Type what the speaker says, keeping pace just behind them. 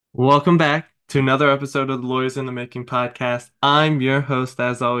Welcome back to another episode of the Lawyers in the Making podcast. I'm your host,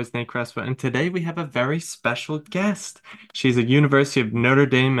 as always, Nate Crespo, and today we have a very special guest. She's a University of Notre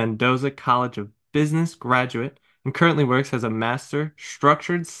Dame Mendoza College of Business graduate and currently works as a master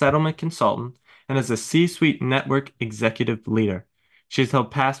structured settlement consultant and as a C-suite network executive leader. She's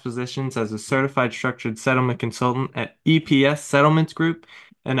held past positions as a certified structured settlement consultant at EPS Settlements Group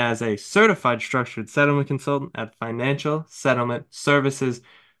and as a certified structured settlement consultant at Financial Settlement Services.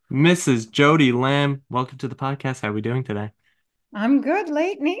 Mrs. Jodie Lamb, welcome to the podcast. How are we doing today? I'm good,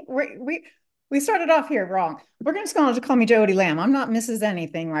 late Nate. We started off here wrong. We're just going to call me Jody Lamb. I'm not Mrs.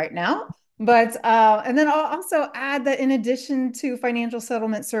 Anything right now. But and then I'll also add that in addition to financial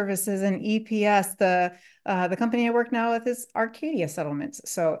settlement services and EPS, the company I work now with is Arcadia Settlements.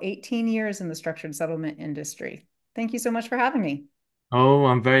 So 18 years in the structured settlement industry. Thank you so much for having me. Oh,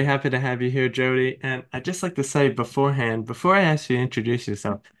 I'm very happy to have you here, Jody. And I'd just like to say beforehand, before I ask you to introduce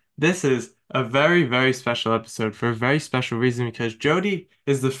yourself, this is a very, very special episode for a very special reason because Jody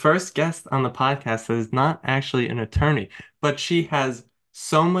is the first guest on the podcast that is not actually an attorney, but she has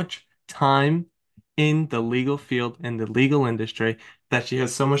so much time in the legal field, in the legal industry, that she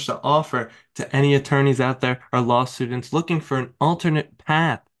has so much to offer to any attorneys out there or law students looking for an alternate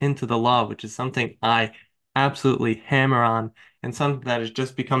path into the law, which is something I absolutely hammer on and something that has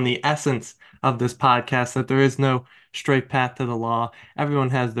just become the essence of this podcast, that there is no straight path to the law. Everyone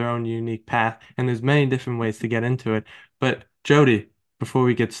has their own unique path, and there's many different ways to get into it. But Jody, before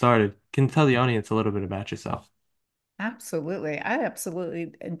we get started, can you tell the audience a little bit about yourself? Absolutely. I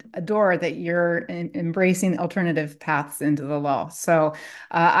absolutely adore that you're embracing alternative paths into the law. So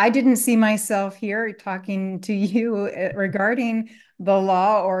I didn't see myself here talking to you regarding the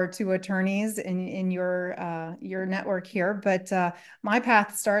law or to attorneys in your network here, but my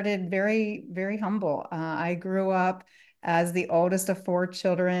path started very, very humble. I grew up as the oldest of four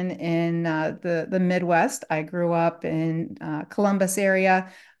children in the Midwest. I grew up in Columbus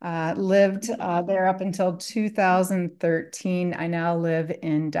area. Lived there up until 2013. I now live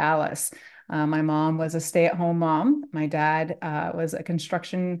in Dallas. My mom was a stay-at-home mom. My dad was a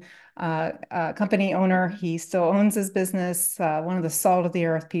construction company owner. He still owns his business. One of the salt of the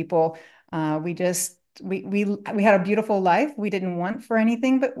earth people. We just we had a beautiful life. We didn't want for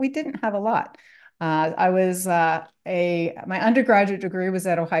anything, but we didn't have a lot. I was a my undergraduate degree was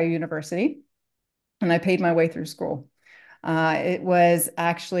at Ohio University, and I paid my way through school. It was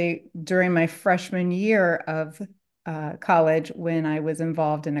actually during my freshman year of college when I was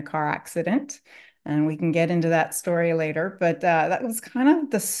involved in a car accident. And we can get into that story later. But that was kind of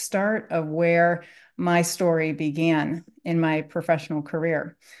the start of where my story began in my professional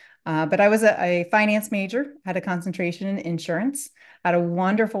career. But I was a finance major, had a concentration in insurance, had a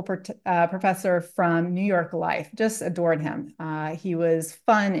wonderful professor from New York Life, just adored him. He was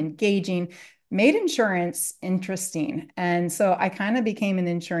fun, engaging, made insurance interesting. And so I kind of became an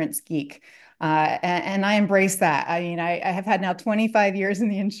insurance geek. And I embrace that. I mean, I have had now 25 years in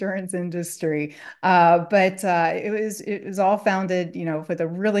the insurance industry, but it was all founded, with a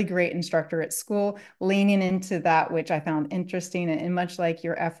really great instructor at school, leaning into that which I found interesting, and much like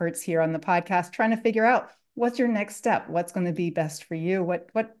your efforts here on the podcast, trying to figure out what's your next step, what's going to be best for you,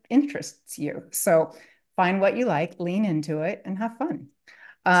 what interests you. So find what you like, lean into it, and have fun.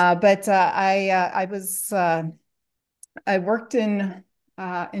 But I worked in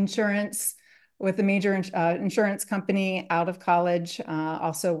insurance with a major insurance company out of college.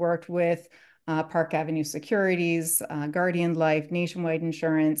 Also worked with Park Avenue Securities, Guardian Life, Nationwide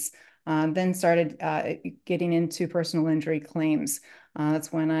Insurance. Then started getting into personal injury claims.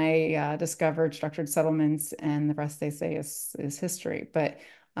 That's when I discovered structured settlements, and the rest they say is history. But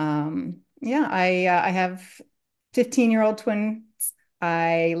yeah, I have 15-year-old twins.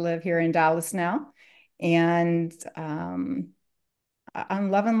 I live here in Dallas now, and I'm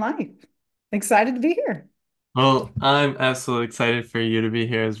loving life. Excited to be here. Well, I'm absolutely excited for you to be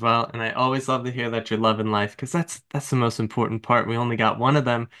here as well, and I always love to hear that you're loving life because that's the most important part. We only got one of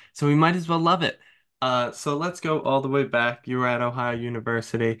them, so we might as well love it. So let's go all the way back. You were at Ohio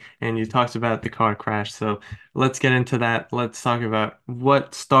University, and you talked about the car crash. So let's get into that. Let's talk about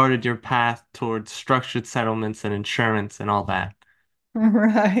what started your path towards structured settlements and insurance and all that.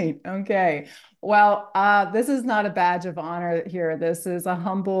 Right. Okay. Well, this is not a badge of honor here. This is a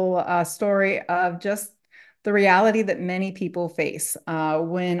humble story of just the reality that many people face.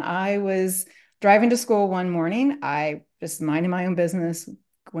 When I was driving to school one morning, I just minding my own business,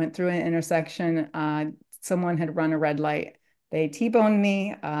 went through an intersection. Someone had run a red light. They T-boned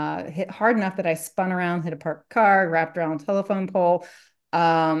me, hit hard enough that I spun around, hit a parked car, wrapped around a telephone pole.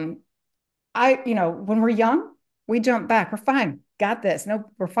 Um, when we're young, we jump back. We're fine. got this. No,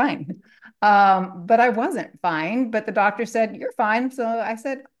 we're fine. But I wasn't fine. But the doctor said, you're fine. So I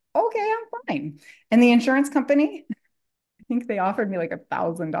said, okay, I'm fine. And the insurance company, I think they offered me like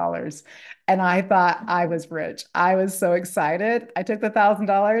 $1,000. And I thought I was rich. I was so excited. I took the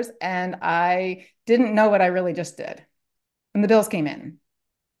 $1,000 and I didn't know what I really just did. And the bills came in.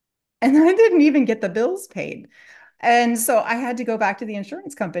 And I didn't even get the bills paid. And so I had to go back to the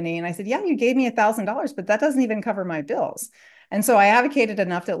insurance company and I said, yeah, you gave me $1,000, but that doesn't even cover my bills. And so I advocated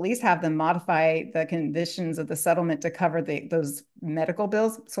enough to at least have them modify the conditions of the settlement to cover those medical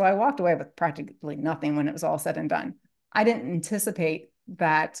bills. So I walked away with practically nothing when it was all said and done. I didn't anticipate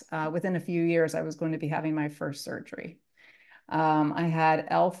that within a few years I was going to be having my first surgery. I had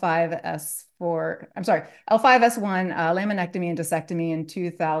L5S4, I'm sorry, L5S1 laminectomy and discectomy in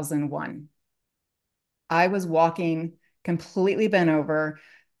 2001. I was walking completely bent over,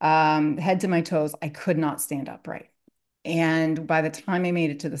 head to my toes. I could not stand upright. And by the time I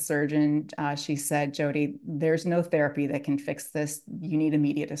made it to the surgeon, she said, Jodie, there's no therapy that can fix this. You need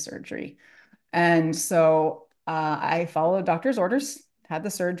immediate surgery. And so I followed doctor's orders, had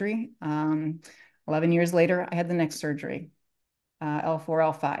the surgery. 11 years later, I had the next surgery.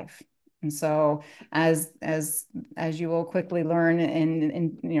 L4, L5. And so as you will quickly learn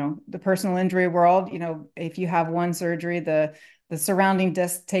in the personal injury world, if you have one surgery, the surrounding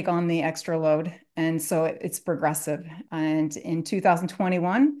discs take on the extra load. And so it's progressive. And in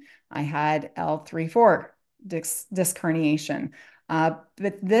 2021, I had L3-4 disc herniation. But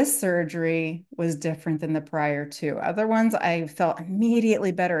this surgery was different than the prior two. Other ones, I felt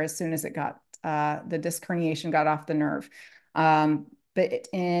immediately better as soon as the disc herniation got off the nerve. But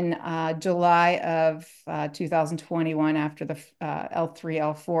in July of 2021, after the L3,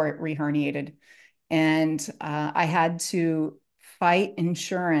 L4, it reherniated. And I had to fight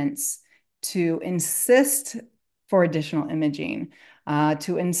insurance to insist for additional imaging,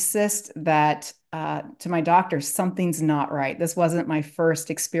 to insist that to my doctor, something's not right. This wasn't my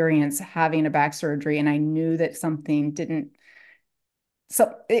first experience having a back surgery, and I knew that something didn't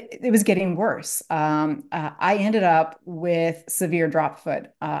so it was getting worse. I ended up with severe drop foot.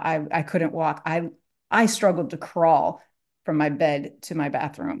 I couldn't walk. I struggled to crawl from my bed to my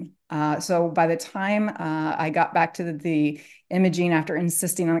bathroom. So by the time I got back to the imaging after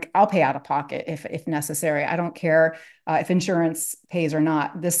insisting, I'm like, I'll pay out of pocket if necessary. I don't care if insurance pays or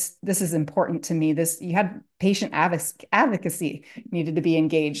not. This is important to me. This you had patient advocacy needed to be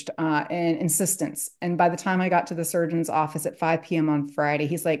engaged and insistence. And by the time I got to the surgeon's office at 5 p.m. on Friday,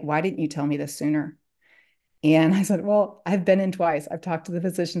 he's like, "Why didn't you tell me this sooner?" And I said, well, I've been in twice. I've talked to the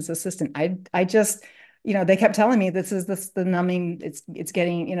physician's assistant. I just, they kept telling me the numbing, it's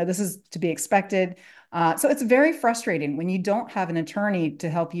getting, this is to be expected. So it's very frustrating when you don't have an attorney to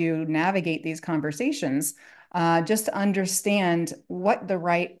help you navigate these conversations, just to understand what the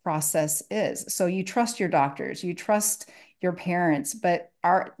right process is. So you trust your doctors, you trust your parents, but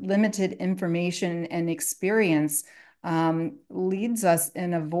our limited information and experience leads us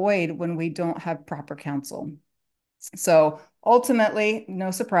in a void when we don't have proper counsel. So ultimately,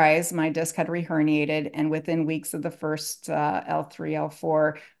 no surprise, my disc had reherniated, and within weeks of the first L3,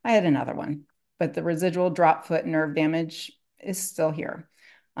 L4, I had another one. But the residual drop foot nerve damage is still here.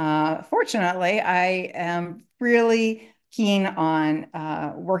 Fortunately, I am really keen on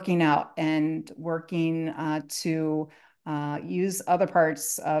working out and working to use other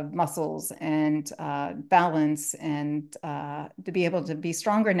parts of muscles and balance and to be able to be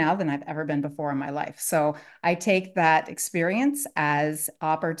stronger now than I've ever been before in my life. So I take that experience as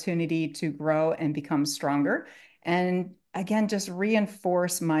opportunity to grow and become stronger. And again, just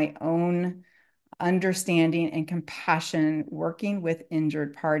reinforce my own understanding and compassion working with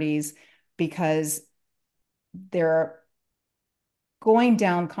injured parties because they're going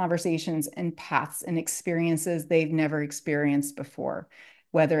down conversations and paths and experiences they've never experienced before,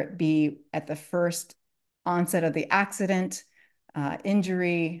 whether it be at the first onset of the accident,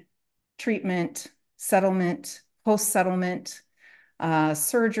 injury, treatment, settlement, post settlement,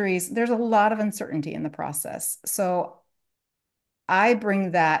 surgeries. There's a lot of uncertainty in the process. So I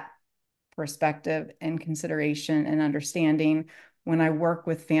bring that perspective and consideration and understanding when I work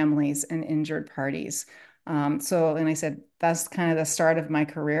with families and injured parties. And I said, that's kind of the start of my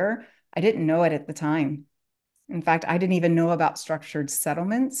career. I didn't know it at the time. In fact, I didn't even know about structured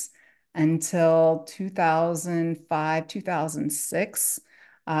settlements until 2005, 2006.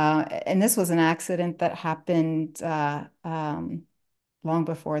 And this was an accident that happened long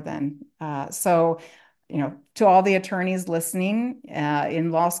before then. So to all the attorneys listening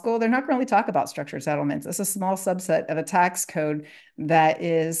in law school, they're not going to really talk about structured settlements. It's a small subset of a tax code that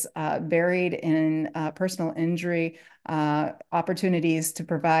is buried in personal injury opportunities to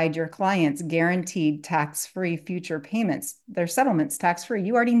provide your clients guaranteed tax-free future payments. Their settlements tax-free.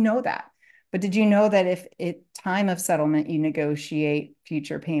 You already know that. But did you know that if at time of settlement you negotiate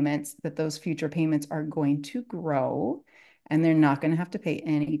future payments, that those future payments are going to grow and they're not going to have to pay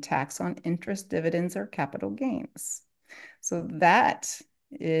any tax on interest, dividends, or capital gains? So that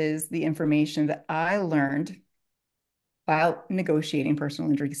is the information that I learned while negotiating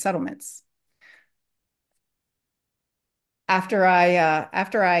personal injury settlements. After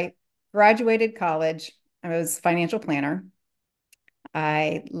I graduated college, I was a financial planner.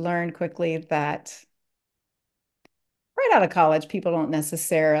 I learned quickly that right out of college, people don't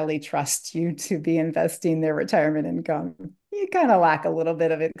necessarily trust you to be investing their retirement income. You kind of lack a little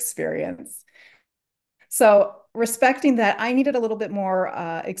bit of experience. So, respecting that, I needed a little bit more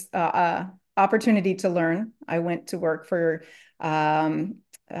opportunity to learn. I went to work for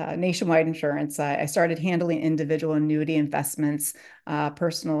Nationwide Insurance. I started handling individual annuity investments,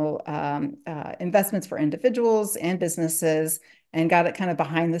 personal investments for individuals and businesses, and got it kind of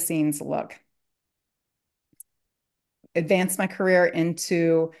behind the scenes look. Advanced my career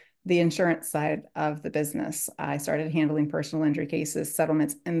into the insurance side of the business. I started handling personal injury cases,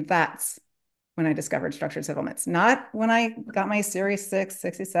 settlements, and that's when I discovered structured settlements. Not when I got my Series 6,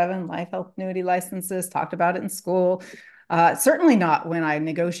 67 life health annuity licenses, talked about it in school. Certainly not when I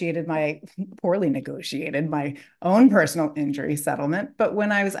poorly negotiated my own personal injury settlement, but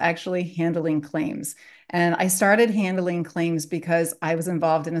when I was actually handling claims. And I started handling claims because I was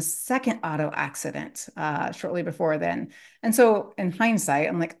involved in a second auto accident shortly before then. And so, in hindsight,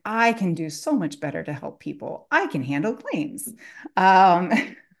 I'm like, I can do so much better to help people. I can handle claims. Um,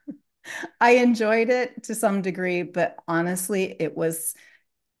 I enjoyed it to some degree, but honestly,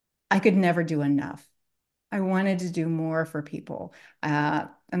 I could never do enough. I wanted to do more for people.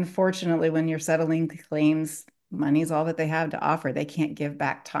 Unfortunately, when you're settling claims, money is all that they have to offer. They can't give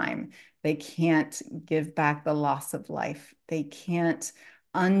back time. They can't give back the loss of life. They can't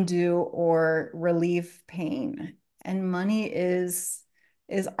undo or relieve pain. And money is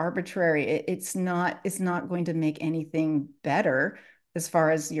arbitrary. It's not going to make anything better as far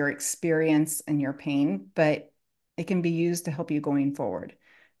as your experience and your pain, but it can be used to help you going forward.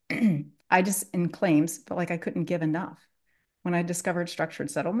 I just, in claims, felt like I couldn't give enough. When I discovered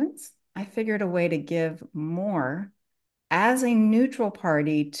structured settlements, I figured a way to give more as a neutral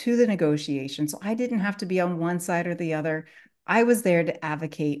party to the negotiation. So I didn't have to be on one side or the other. I was there to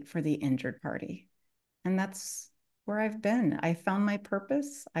advocate for the injured party. And that's where I've been. I found my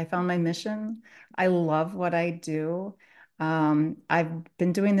purpose. I found my mission. I love what I do. I've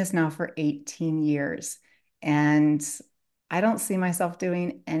been doing this now for 18 years, and I don't see myself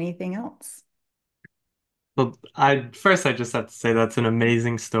doing anything else. Well, I just have to say that's an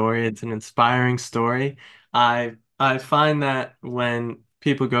amazing story. It's an inspiring story. I find that when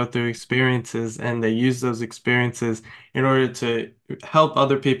people go through experiences and they use those experiences in order to help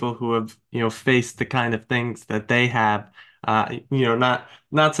other people who have, faced the kind of things that they have,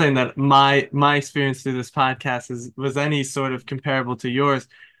 not saying that my experience through this podcast was any sort of comparable to yours,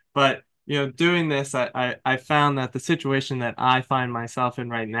 but doing this, I found that the situation that I find myself in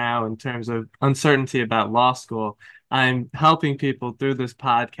right now, in terms of uncertainty about law school, I'm helping people through this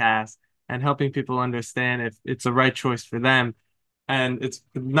podcast and helping people understand if it's the right choice for them. And it's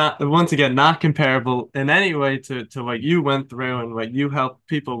not, once again, not comparable in any way to what you went through and what you help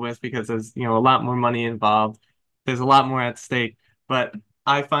people with, because there's, a lot more money involved. There's a lot more at stake. But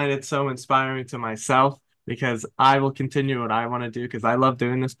I find it so inspiring to myself because I will continue what I want to do because I love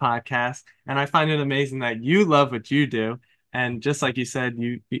doing this podcast. And I find it amazing that you love what you do. And just like you said,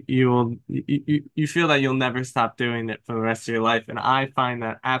 you feel that you'll never stop doing it for the rest of your life. And I find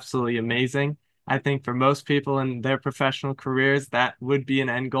that absolutely amazing. I think for most people in their professional careers, that would be an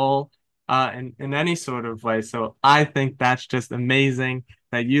end goal in any sort of way. So I think that's just amazing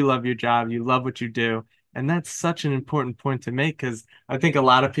that you love your job, you love what you do. And that's such an important point to make because I think a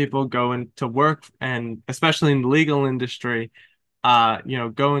lot of people go into work, and especially in the legal industry,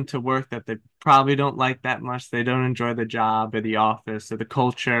 go into work that they probably don't like that much. They don't enjoy the job or the office or the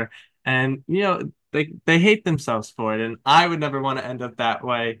culture. And, they hate themselves for it. And I would never want to end up that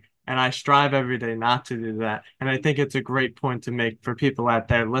way. And I strive every day not to do that. And I think it's a great point to make for people out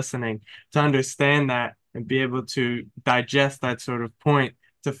there listening to understand that and be able to digest that sort of point,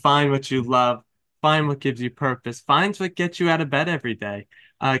 to find what you love, find what gives you purpose, find what gets you out of bed every day.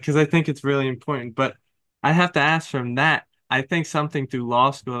 Because I think it's really important. But I have to ask from that, I think something through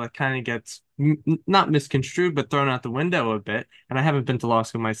law school that kind of gets not misconstrued, but thrown out the window a bit. And I haven't been to law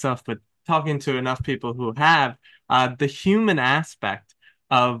school myself, but talking to enough people who have, the human aspect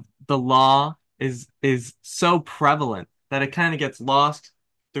of the law is so prevalent that it kind of gets lost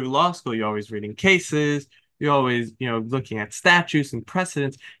through law school. You're always reading cases, you're always, looking at statutes and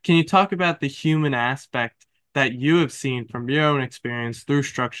precedents. Can you talk about the human aspect that you have seen from your own experience through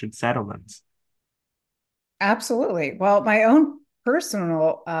structured settlements? Absolutely. Well, my own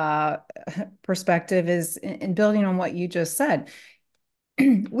personal perspective is in building on what you just said.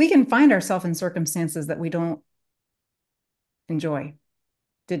 We can find ourselves in circumstances that we don't enjoy,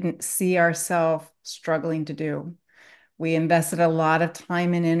 didn't see ourselves struggling to do. We invested a lot of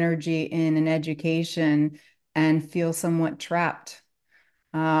time and energy in an education and feel somewhat trapped.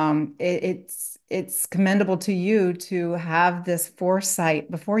 It's commendable to you to have this foresight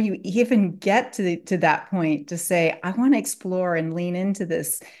before you even get to that point to say, I want to explore and lean into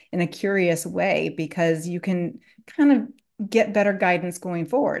this in a curious way because you can kind of get better guidance going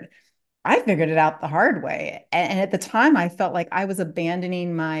forward. I figured it out the hard way. And at the time, I felt like I was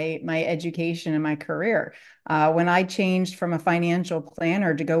abandoning my education and my career. When I changed from a financial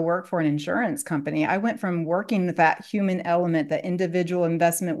planner to go work for an insurance company, I went from working with that human element, that individual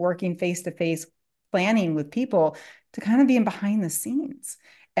investment, working face to face planning with people to kind of being behind the scenes.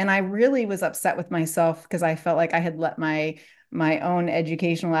 And I really was upset with myself because I felt like I had let my own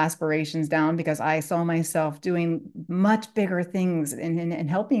educational aspirations down because I saw myself doing much bigger things and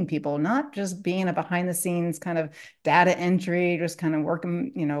helping people, not just being a behind the scenes kind of data entry, just kind of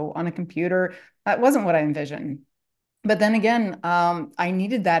working, on a computer. That wasn't what I envisioned. But then again, I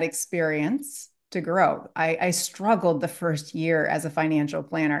needed that experience to grow. I struggled the first year as a financial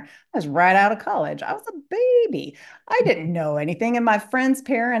planner. I was right out of college. I was a baby. I didn't know anything. And my friends'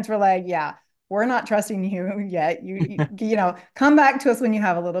 parents were like, yeah, we're not trusting you yet. Come back to us when you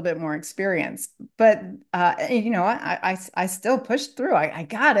have a little bit more experience. But I still pushed through. I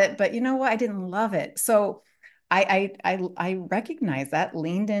got it, but you know what? I didn't love it. So I recognized that,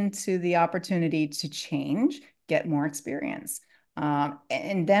 leaned into the opportunity to change, get more experience.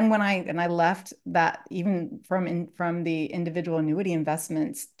 And then when I left that, even from the individual annuity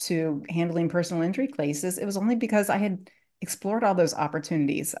investments to handling personal injury cases, it was only because I had explored all those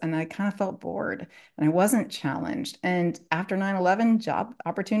opportunities and I kind of felt bored and I wasn't challenged. And after 9/11, job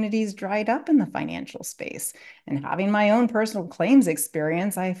opportunities dried up in the financial space. And having my own personal claims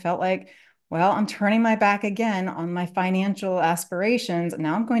experience, I felt like, well, I'm turning my back again on my financial aspirations.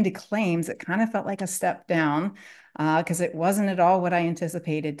 Now I'm going to claims. It kind of felt like a step down because it wasn't at all what I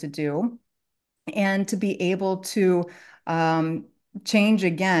anticipated to do. And to be able to um, change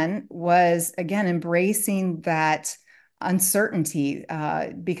again was, again, embracing that uncertainty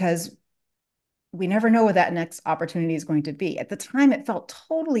because we never know what that next opportunity is going to be. At the time, it felt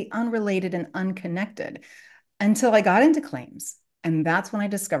totally unrelated and unconnected until I got into claims. And that's when I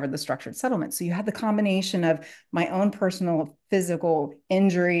discovered the structured settlement. So you had the combination of my own personal physical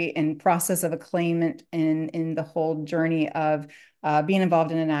injury and process of a claimant in the whole journey of being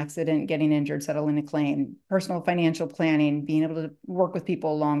involved in an accident, getting injured, settling a claim, personal financial planning, being able to work with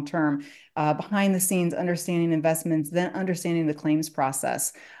people long term, behind the scenes, understanding investments, then understanding the claims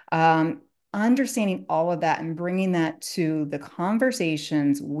process. Understanding all of that and bringing that to the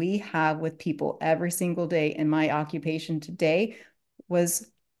conversations we have with people every single day in my occupation today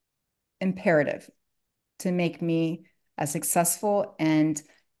was imperative to make me as successful and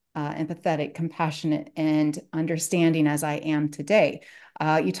empathetic, compassionate, and understanding as I am today.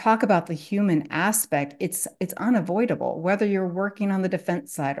 You talk about the human aspect; it's unavoidable. Whether you're working on the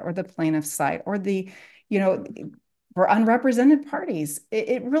defense side or the plaintiff side or you know, for unrepresented parties,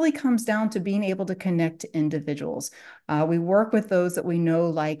 it really comes down to being able to connect to individuals. We work with those that we know,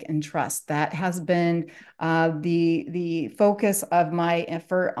 like, and trust. That has been the focus of my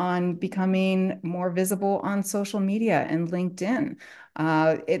effort on becoming more visible on social media and LinkedIn.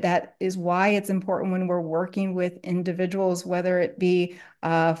 That is why it's important when we're working with individuals, whether it be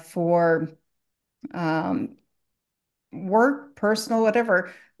for um, work, personal,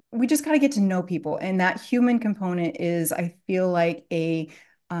 whatever. We just got to get to know people, and that human component is, I feel like, a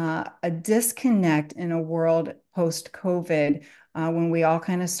disconnect in a world post COVID. When we all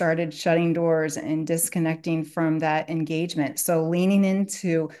kind of started shutting doors and disconnecting from that engagement. So leaning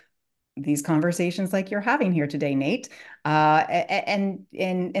into these conversations like you're having here today, Nate. And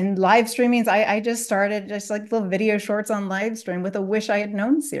in live streamings, I just started just like little video shorts on live stream with a Wish I Had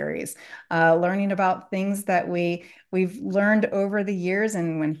Known series, learning about things that we've learned over the years.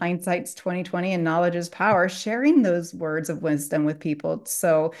 And when hindsight's 2020 and knowledge is power, sharing those words of wisdom with people.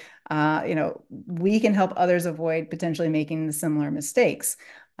 So we can help others avoid potentially making the similar mistakes.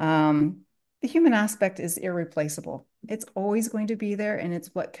 The human aspect is irreplaceable. It's always going to be there, and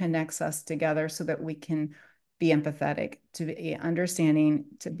it's what connects us together so that we can be empathetic, to be understanding,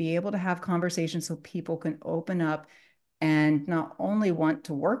 to be able to have conversations so people can open up and not only want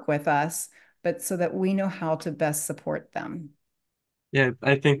to work with us, but so that we know how to best support them. Yeah,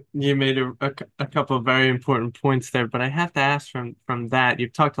 I think you made a couple of very important points there, but I have to ask from that,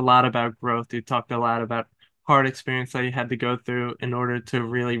 you've talked a lot about growth. You talked a lot about hard experience that you had to go through in order to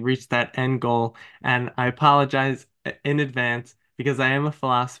really reach that end goal. And I apologize in advance because I am a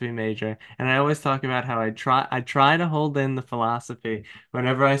philosophy major, and I always talk about how I try to hold in the philosophy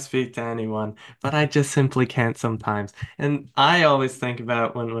whenever I speak to anyone, but I just simply can't sometimes. And I always think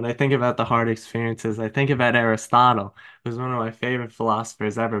about when I think about the hard experiences, I think about Aristotle, who's one of my favorite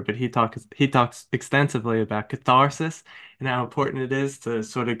philosophers ever, but he talks extensively about catharsis and how important it is to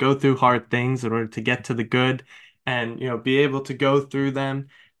sort of go through hard things in order to get to the good and be able to go through them.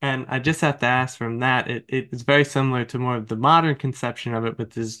 And I just have to ask from that, it is very similar to more of the modern conception of it,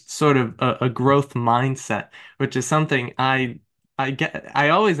 which is sort of a growth mindset, which is something I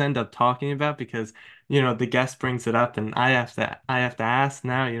always end up talking about because the guest brings it up and I have to ask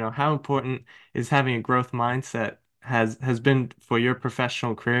now, how important is having a growth mindset has been for your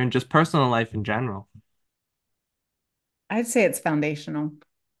professional career and just personal life in general. I'd say it's foundational.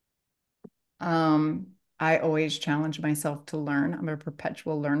 Um, I always challenge myself to learn. I'm a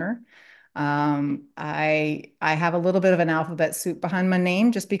perpetual learner. I have a little bit of an alphabet soup behind my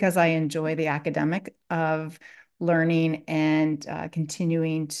name just because I enjoy the academic of learning and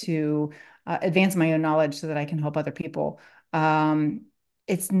continuing to advance my own knowledge so that I can help other people.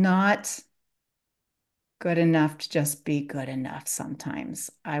 It's not good enough to just be good enough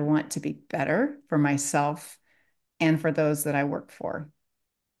sometimes. I want to be better for myself and for those that I work for.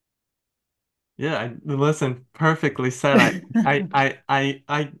 Yeah, listen, perfectly said.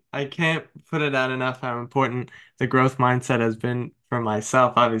 I can't put it out enough how important the growth mindset has been for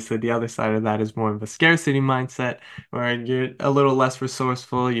myself. Obviously, the other side of that is more of a scarcity mindset where you're a little less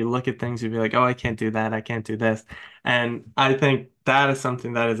resourceful. You look at things, you be like, oh, I can't do that. I can't do this. And I think that is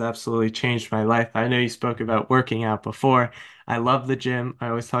something that has absolutely changed my life. I know you spoke about working out before. I love the gym. I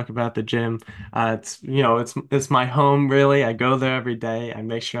always talk about the gym. It's my home really. I go there every day. I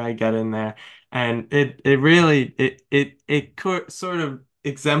make sure I get in there. And it really sort of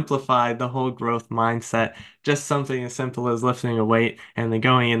exemplified the whole growth mindset. Just something as simple as lifting a weight and then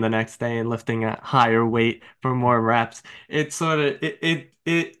going in the next day and lifting a higher weight for more reps. It sort of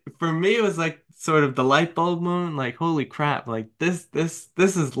it for me it was like sort of the light bulb moment, like holy crap, like this is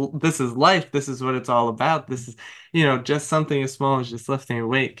life. This is what it's all about. This is, just something as small as just lifting a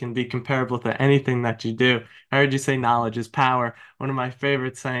weight can be comparable to anything that you do. I heard you say knowledge is power, one of my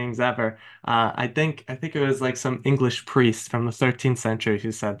favorite sayings ever. I think it was like some English priest from the 13th century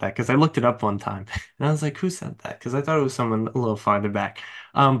who said that because I looked it up one time and I was like, who said that? Because I thought it was someone a little farther back.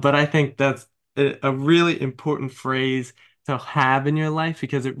 But I think that's a really important phrase to have in your life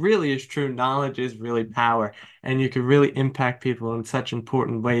because it really is true. Knowledge is really power, and you can really impact people in such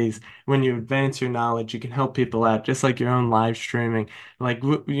important ways. When you advance your knowledge, you can help people out, just like your own live streaming. Like,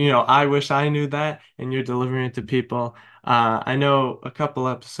 I wish I knew that, and you're delivering it to people. I know a couple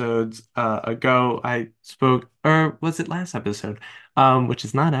episodes ago I spoke, or was it last episode? Which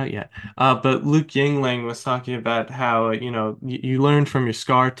is not out yet. But Luke Yingling was talking about how, you learn from your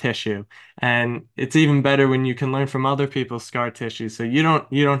scar tissue, and it's even better when you can learn from other people's scar tissue. So you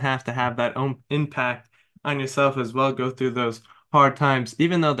don't have to have that own impact on yourself as well, go through those hard times,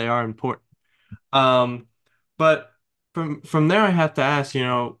 even though they are important. Um, but from there, I have to ask,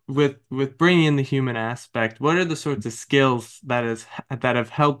 with bringing in the human aspect, what are the sorts of skills that have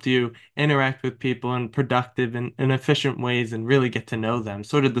helped you interact with people in productive and efficient ways and really get to know them?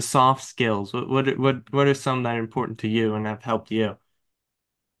 Sort of the soft skills. What are some that are important to you and have helped you?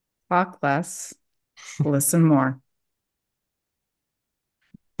 Talk less, listen more.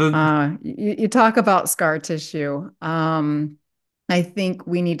 The, You talk about scar tissue. I think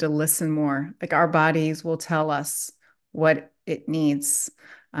we need to listen more. Like our bodies will tell us what it needs.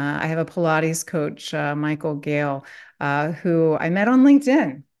 I have a Pilates coach, Michael Gale, who I met on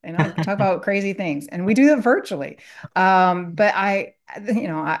LinkedIn. talk about crazy things, and we do it virtually. But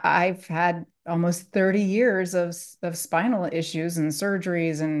I've had almost 30 years of spinal issues and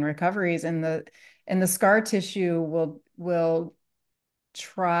surgeries and recoveries, and the scar tissue will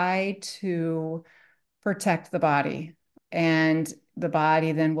try to protect the body, and the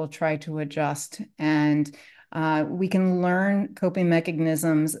body then will try to adjust. And we can learn coping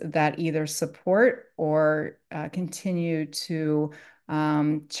mechanisms that either support or continue to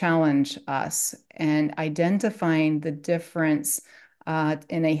challenge us. And identifying the difference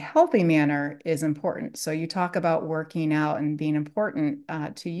in a healthy manner is important. So you talk about working out and being important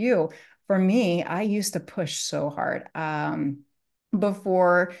to you. For me, I used to push so hard.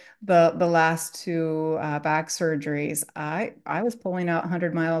 Before the last two back surgeries, I was pulling out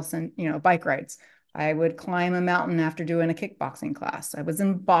 100 miles and bike rides. I would climb a mountain after doing a kickboxing class. I was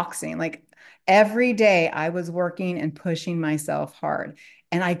in boxing. Like every day I was working and pushing myself hard.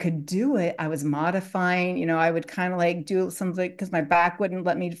 And I could do it. I was modifying, I would kind of like do something because my back wouldn't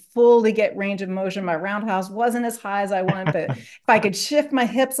let me fully get range of motion. My roundhouse wasn't as high as I wanted, but if I could shift my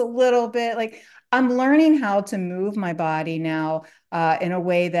hips a little bit, like I'm learning how to move my body now in a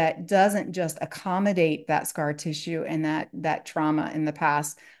way that doesn't just accommodate that scar tissue and that trauma in the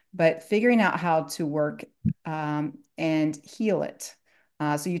past, but figuring out how to work and heal it.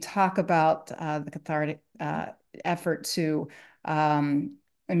 So you talk about the cathartic effort to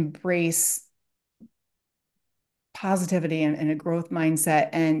embrace positivity and a growth mindset.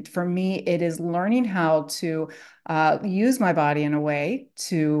 And for me, it is learning how to use my body in a way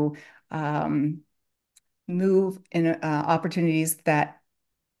to move in opportunities that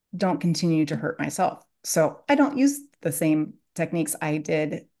don't continue to hurt myself. So I don't use the same techniques I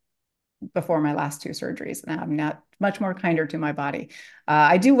did before my last two surgeries. And I'm not much more kinder to my body.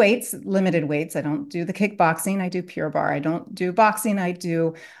 I do weights, limited weights. I don't do the kickboxing. I do pure bar. I don't do boxing. I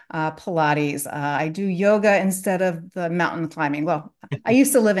do Pilates. I do yoga instead of the mountain climbing. Well, I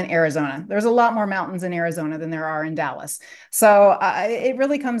used to live in Arizona. There's a lot more mountains in Arizona than there are in Dallas. So it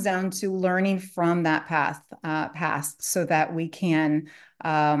really comes down to learning from that past so that we can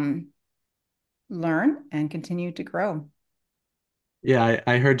learn and continue to grow. Yeah,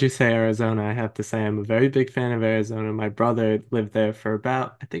 I heard you say Arizona. I have to say I'm a very big fan of Arizona. My brother lived there for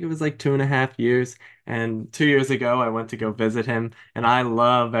about, I think it was like 2.5 years. And 2 years ago, I went to go visit him, and I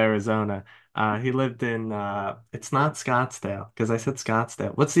love Arizona. He lived in, it's not Scottsdale, because I said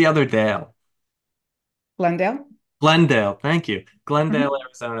Scottsdale. What's the other Dale? Glendale? Glendale, thank you. Mhm. Glendale,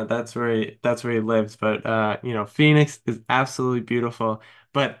 Arizona. That's where he lives. But Phoenix is absolutely beautiful.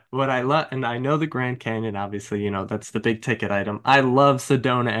 But what I love, and I know the Grand Canyon, obviously, that's the big ticket item. I love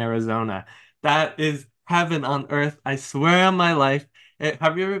Sedona, Arizona. That is heaven on earth. I swear on my life.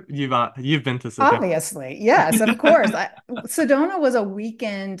 Have you ever you've been to Sedona? Obviously, yes, of course. Sedona was a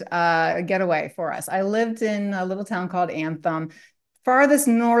weekend getaway for us. I lived in a little town called Anthem, farthest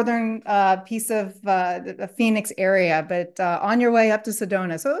northern piece of the Phoenix area, but on your way up to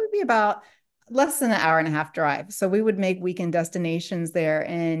Sedona. So it would be about less than an hour and a half drive. So we would make weekend destinations there.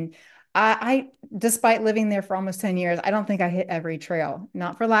 And despite living there for almost 10 years, I don't think I hit every trail,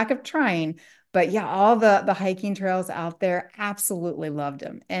 not for lack of trying. But yeah, all the hiking trails out there, absolutely loved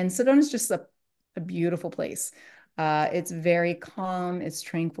them. And Sedona's just a beautiful place. It's very calm, it's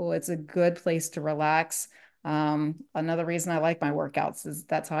tranquil, it's a good place to relax. Another reason I like my workouts is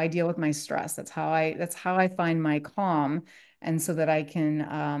that's how I deal with my stress. That's how I find my calm, and so that I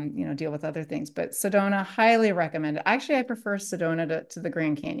can deal with other things. But Sedona, highly recommended. Actually, I prefer Sedona to the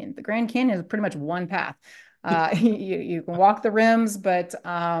Grand Canyon. The Grand Canyon is pretty much one path. You can walk the rims, but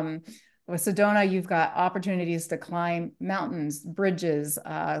with Sedona, you've got opportunities to climb mountains, bridges,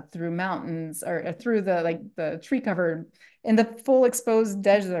 through mountains or through the tree covered in the full exposed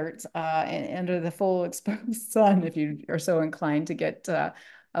desert, and under the full exposed sun, if you are so inclined to get a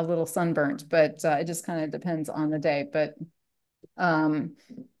little sunburnt. But it just kind of depends on the day. But um,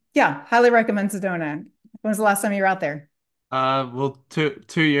 yeah, highly recommend Sedona. When was the last time you were out there? Well,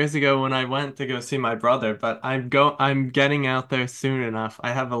 two years ago when I went to go see my brother, but I'm getting out there soon enough.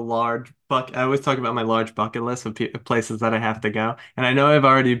 I have a large I always talk about my large bucket list of places that I have to go, and I know I've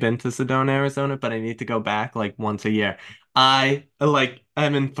already been to Sedona, Arizona, but I need to go back like once a year.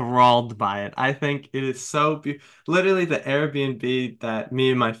 I'm enthralled by it. I think it is so beautiful. Literally the Airbnb that me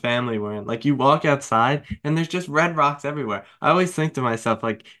and my family were in. Like you walk outside and there's just red rocks everywhere. I always think to myself,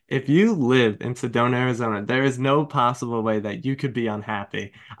 like, if you live in Sedona, Arizona, there is no possible way that you could be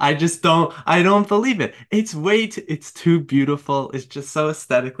unhappy. I don't believe it. It's too beautiful. It's just so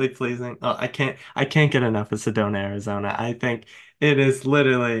aesthetically pleasing. Oh, I can't get enough of Sedona, Arizona. I think it's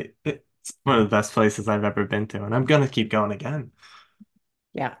one of the best places I've ever been to, and I'm gonna keep going again.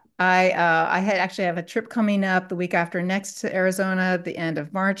 Yeah. I had actually have a trip coming up the week after next to Arizona, the end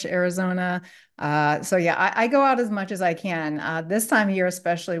of March, Arizona. So yeah, I go out as much as I can. This time of year,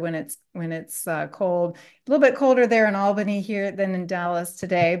 especially when it's cold, a little bit colder there in Albany here than in Dallas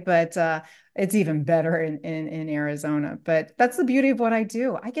today, but it's even better in Arizona. But that's the beauty of what I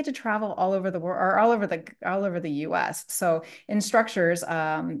do. I get to travel all over the world or all over the US. So in structures,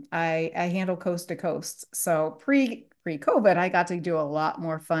 I handle coast to coast. So pre-COVID, I got to do a lot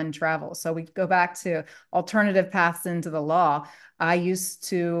more fun travel. So we go back to alternative paths into the law. I used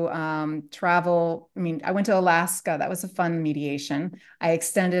to travel. I mean, I went to Alaska. That was a fun mediation. I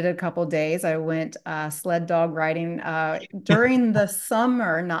extended a couple days. I went sled dog riding during the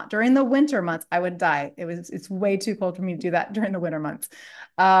summer, not during the winter months. I would die. It's way too cold for me to do that during the winter months.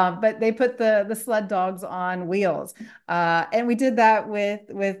 But they put the sled dogs on wheels, and we did that with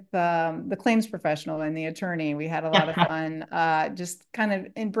the claims professional and the attorney. We had a lot of fun, just kind of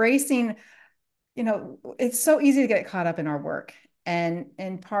embracing. It's so easy to get caught up in our work,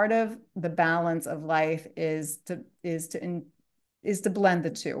 and part of the balance of life is to blend the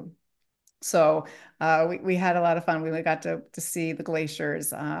two. So we had a lot of fun. We got to see the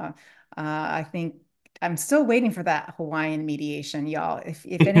glaciers. I think I'm still waiting for that Hawaiian mediation, y'all.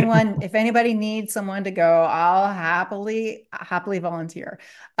 If anybody needs someone to go, I'll happily volunteer.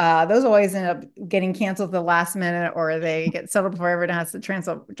 Those always end up getting canceled at the last minute, or they get settled before everyone has to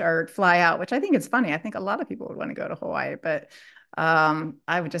transfer or fly out, which I think is funny. I think a lot of people would want to go to Hawaii, but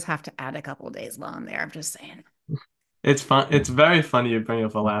I would just have to add a couple of days while I'm there. I'm just saying. It's fun. It's very funny you bring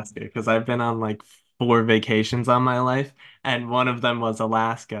up Alaska because I've been on like four vacations on my life, and one of them was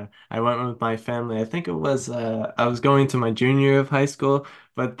Alaska. I went with my family. I think it was I was going to my junior year of high school,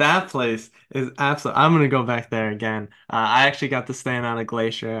 but that place is absolute. I'm gonna go back there again. I actually got to stand on a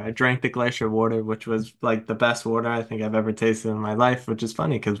glacier. I drank the glacier water, which was like the best water I think I've ever tasted in my life, which is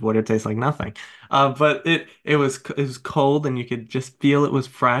funny because water tastes like nothing. But it was cold and you could just feel it was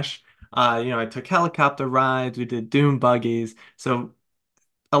fresh. I took helicopter rides, we did dune buggies. So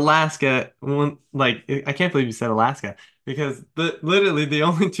Alaska, I can't believe you said Alaska because literally the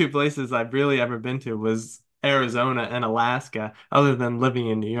only two places I've really ever been to was Arizona and Alaska, other than living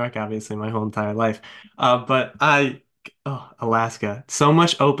in New York, obviously, my whole entire life. Alaska, so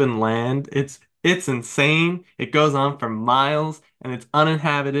much open land. It's insane. It goes on for miles and it's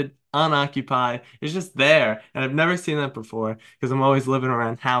uninhabited, unoccupied. It's just there. And I've never seen that before because I'm always living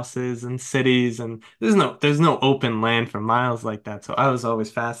around houses and cities and there's no open land for miles like that. So I was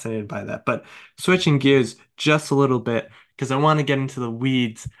always fascinated by that. But switching gears just a little bit because I want to get into the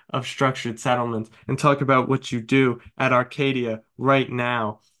weeds of structured settlements and talk about what you do at Arcadia right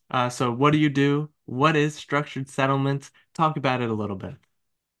now. So what do you do? What is structured settlements? Talk about it a little bit.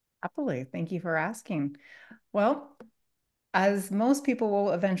 Happily. Thank you for asking. Well, as most people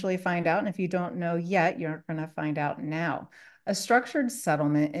will eventually find out, and if you don't know yet, you're going to find out now. A structured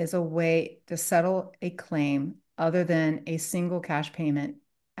settlement is a way to settle a claim other than a single cash payment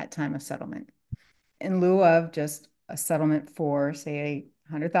at time of settlement. In lieu of just a settlement for, say,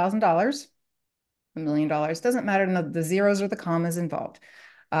 $100,000, $1 million, doesn't matter the zeros or the commas involved.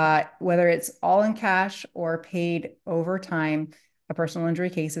 Whether it's all in cash or paid over time, a personal injury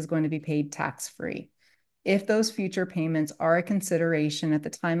case is going to be paid tax-free. If those future payments are a consideration at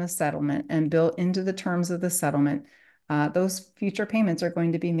the time of settlement and built into the terms of the settlement, those future payments are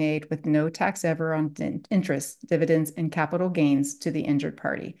going to be made with no tax ever on interest, dividends, and capital gains to the injured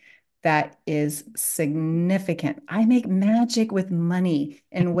party. That is significant. I make magic with money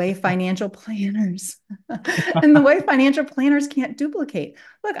in way financial planners and the way financial planners can't duplicate.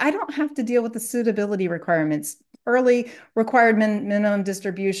 Look, I don't have to deal with the suitability requirements, early required minimum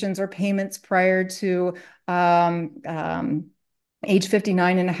distributions or payments prior to um, um, age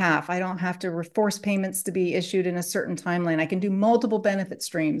 59 and a half. I don't have to force payments to be issued in a certain timeline. I can do multiple benefit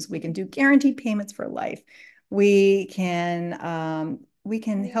streams. We can do guaranteed payments for life. We can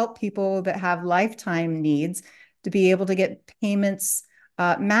help people that have lifetime needs to be able to get payments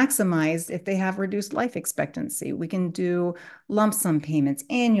maximized if they have reduced life expectancy. We can do lump sum payments,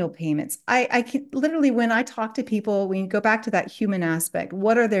 annual payments. I can literally, when I talk to people, we go back to that human aspect.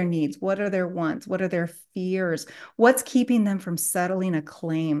 What are their needs? What are their wants? What are their fears? What's keeping them from settling a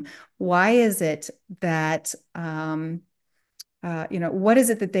claim? Why is it that what is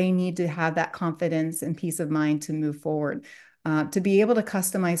it that they need to have that confidence and peace of mind to move forward? To be able to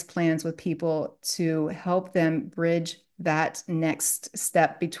customize plans with people to help them bridge that next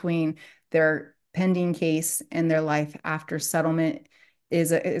step between their pending case and their life after settlement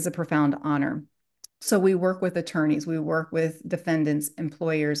is a profound honor. So we work with attorneys, we work with defendants,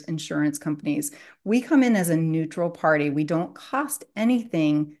 employers, insurance companies. We come in as a neutral party. We don't cost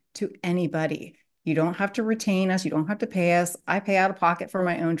anything to anybody. You don't have to retain us. You don't have to pay us. I pay out of pocket for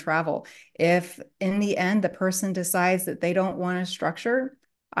my own travel. If in the end the person decides that they don't want to structure,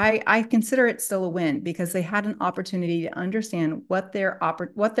 I consider it still a win because they had an opportunity to understand what their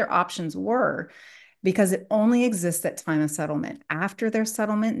options were because it only exists at time of settlement. After their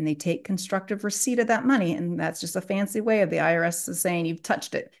settlement and they take constructive receipt of that money, and that's just a fancy way of the IRS is saying you've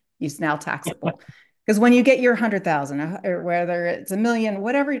touched it, it's now taxable. Because when you get your 100,000 or whether it's a million,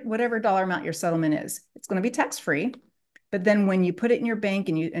 whatever dollar amount your settlement is, it's going to be tax free. But then when you put it in your bank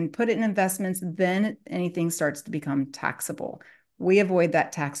and put it in investments, then anything starts to become taxable. We avoid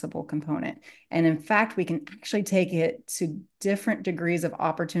that taxable component. And in fact, we can actually take it to different degrees of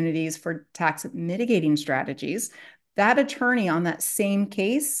opportunities for tax mitigating strategies. That attorney on that same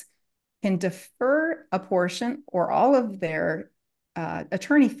case can defer a portion or all of their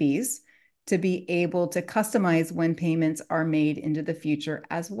attorney fees to be able to customize when payments are made into the future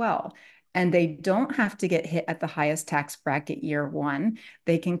as well. And they don't have to get hit at the highest tax bracket year one.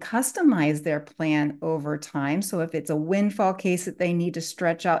 They can customize their plan over time. So if it's a windfall case that they need to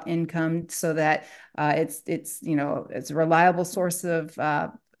stretch out income so that it's a reliable source of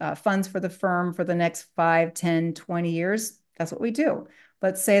funds for the firm for the next 5, 10, 20 years, that's what we do.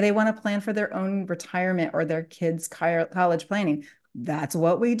 Let's say they want to plan for their own retirement or their kids' college planning. That's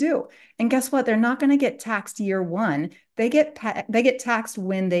what we do. And guess what? They're not going to get taxed year one. They get taxed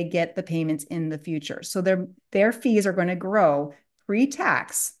when they get the payments in the future. So their fees are going to grow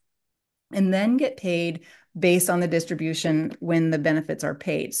pre-tax and then get paid based on the distribution when the benefits are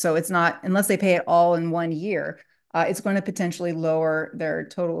paid. So it's not, unless they pay it all in one year, it's going to potentially lower their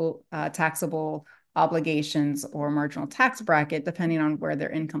total taxable obligations or marginal tax bracket, depending on where their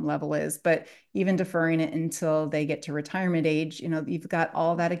income level is. But even deferring it until they get to retirement age, you've got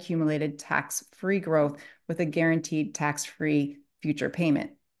all that accumulated tax-free growth with a guaranteed tax-free future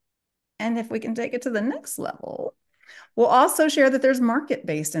payment. And if we can take it to the next level, we'll also share that there's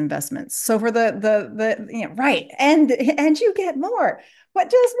market-based investments. So for right, and you get more.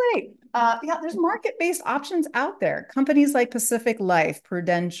 But just wait. Yeah, there's market-based options out there. Companies like Pacific Life,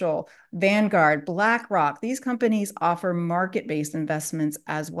 Prudential, Vanguard, BlackRock, these companies offer market-based investments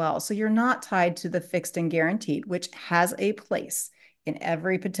as well. So you're not tied to the fixed and guaranteed, which has a place in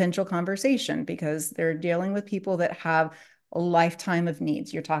every potential conversation because they're dealing with people that have a lifetime of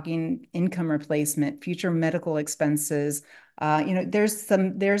needs. You're talking income replacement, future medical expenses.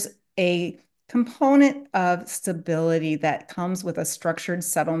 There's a component of stability that comes with a structured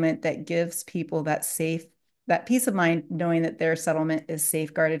settlement that gives people that peace of mind knowing that their settlement is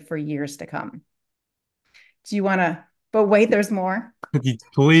safeguarded for years to come. Do you want to, but wait, there's more.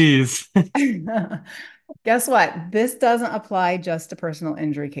 Please. Guess what? This doesn't apply just to personal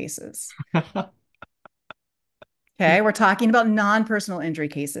injury cases. Okay, we're talking about non-personal injury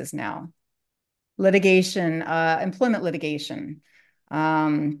cases now. Litigation, employment litigation,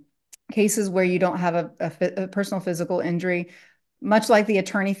 cases where you don't have a personal physical injury, much like the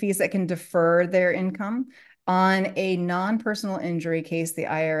attorney fees that can defer their income. On a non-personal injury case, the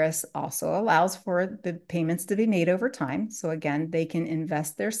IRS also allows for the payments to be made over time. So again, they can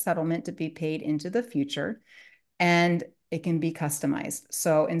invest their settlement to be paid into the future and it can be customized.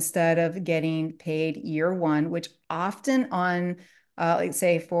 So instead of getting paid year one, which often on, like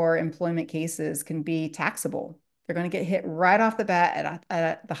say for employment cases can be taxable, they're going to get hit right off the bat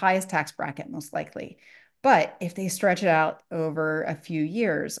at the highest tax bracket, most likely. But if they stretch it out over a few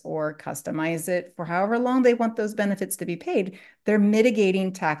years or customize it for however long they want those benefits to be paid, they're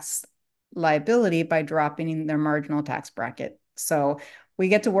mitigating tax liability by dropping their marginal tax bracket. So we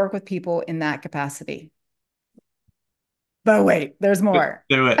get to work with people in that capacity. But wait, there's more.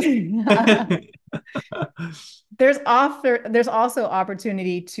 Do it. There's also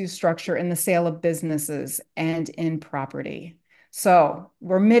opportunity to structure in the sale of businesses and in property. So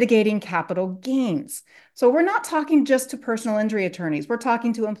we're mitigating capital gains. So we're not talking just to personal injury attorneys. We're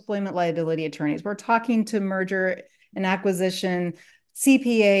talking to employment liability attorneys. We're talking to merger and acquisition,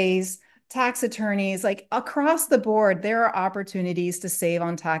 CPAs, tax attorneys, like across the board, there are opportunities to save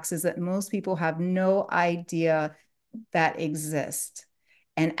on taxes that most people have no idea that exist.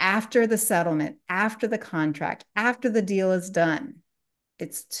 And after the settlement, after the contract, after the deal is done,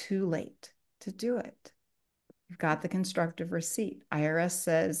 it's too late to do it. You've got the constructive receipt. IRS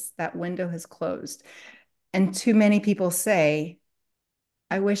says that window has closed. And too many people say,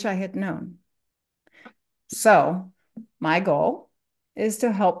 I wish I had known. So, my goal is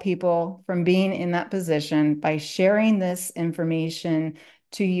to help people from being in that position by sharing this information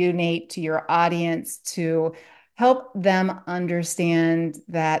to you, Nate, to your audience, to help them understand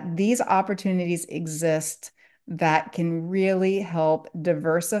that these opportunities exist that can really help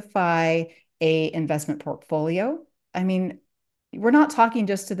diversify a investment portfolio. I mean, we're not talking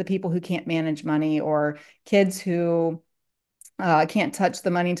just to the people who can't manage money or kids who can't touch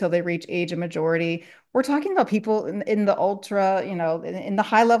the money until they reach age of majority. We're talking about people in the ultra, in the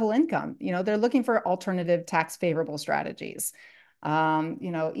high level income. They're looking for alternative tax favorable strategies.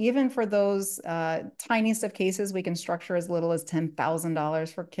 Even for those tiniest of cases, we can structure as little as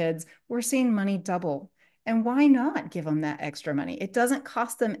 $10,000 for kids. We're seeing money double. And why not give them that extra money? It doesn't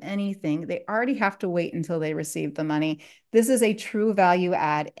cost them anything. They already have to wait until they receive the money. This is a true value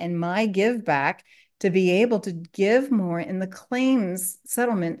add. And my give back to be able to give more in the claims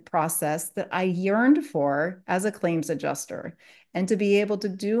settlement process that I yearned for as a claims adjuster, and to be able to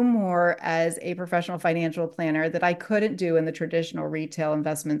do more as a professional financial planner that I couldn't do in the traditional retail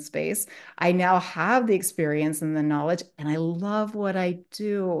investment space. I now have the experience and the knowledge, and I love what I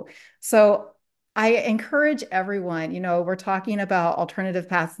do. So I encourage everyone, we're talking about alternative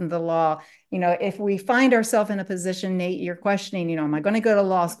paths in the law. If we find ourselves in a position, Nate, you're questioning, am I going to go to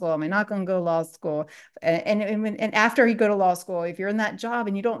law school? Am I not going to go to law school? And after you go to law school, if you're in that job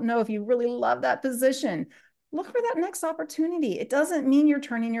and you don't know if you really love that position, look for that next opportunity. It doesn't mean you're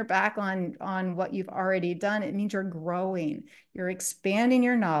turning your back on what you've already done. It means you're growing, you're expanding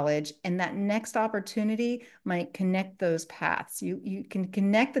your knowledge, and that next opportunity might connect those paths. You can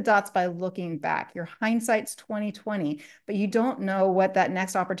connect the dots by looking back. Your hindsight's 2020, but you don't know what that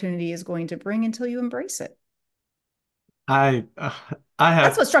next opportunity is going to bring until you embrace it. I I That's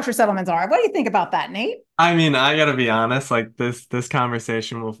have what structured settlements are. What do you think about that, Nate? I mean, I gotta be honest, like this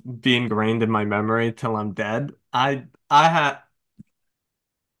conversation will be ingrained in my memory till I'm dead. I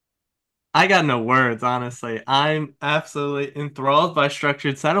got no words, honestly. I'm absolutely enthralled by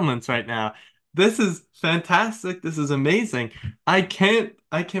structured settlements right now. This is fantastic. This is amazing. I can't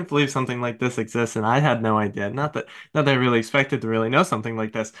believe something like this exists, and I had no idea. Not that I really expected to really know something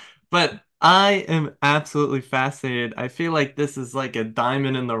like this, but I am absolutely fascinated. I feel like this is like a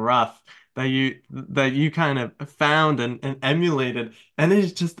diamond in the rough that you kind of found and emulated, and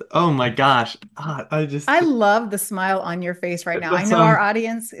it's just, oh my gosh. I just I love the smile on your face right now. I that's know our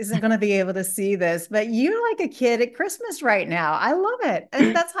audience isn't going to be able to see this, but you're like a kid at Christmas right now. I love it.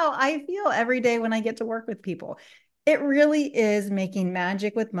 And that's how I feel every day when I get to work with people. It really is making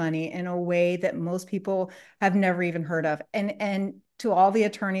magic with money in a way that most people have never even heard of. And to all the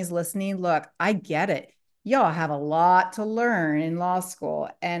attorneys listening, look, I get it. Y'all have a lot to learn in law school,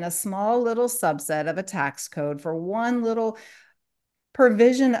 and a small little subset of a tax code for one little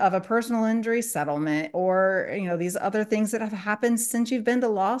provision of a personal injury settlement, or these other things that have happened since you've been to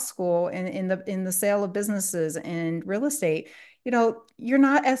law school, in the sale of businesses and real estate. You're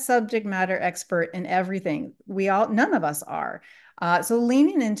not a subject matter expert in everything. None of us are. So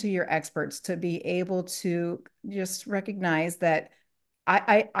leaning into your experts to be able to just recognize that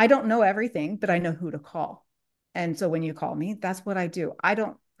I don't know everything, but I know who to call. And so when you call me, that's what I do. I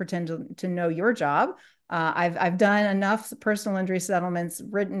don't pretend to know your job. I've done enough personal injury settlements,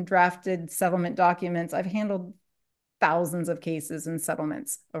 written, drafted settlement documents. I've handled thousands of cases and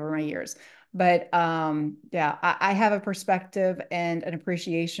settlements over my years. But yeah, I have a perspective and an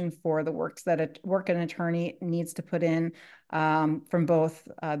appreciation for the work an attorney needs to put in, from both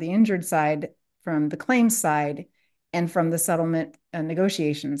the injured side, from the claims side, and from the settlement and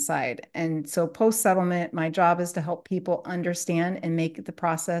negotiation side. And so post settlement, my job is to help people understand and make the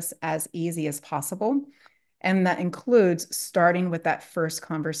process as easy as possible. And that includes starting with that first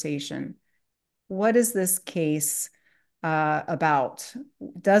conversation. What is this case about?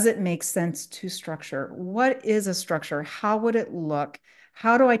 Does it make sense to structure? What is a structure? How would it look?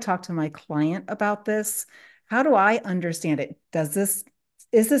 How do I talk to my client about this? How do I understand it?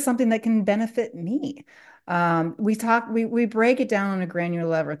 Is this something that can benefit me? We break it down on a granular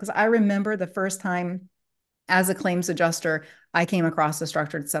level, because I remember the first time as a claims adjuster, I came across a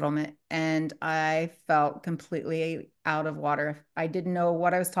structured settlement and I felt completely out of water. I didn't know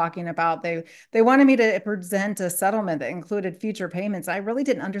what I was talking about. They wanted me to present a settlement that included future payments. I really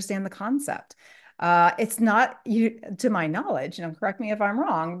didn't understand the concept. It's not you, to my knowledge, correct me if I'm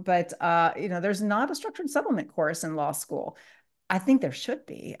wrong, but there's not a structured settlement course in law school. I think there should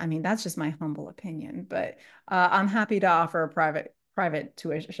be. I mean, that's just my humble opinion, but I'm happy to offer a private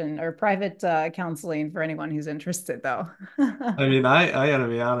tuition or private counseling for anyone who's interested, though. I mean, I gotta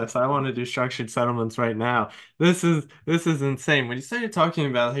be honest. I want to do structured settlements right now. This is insane. When you started talking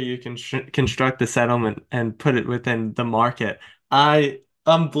about how you can construct a settlement and put it within the market, I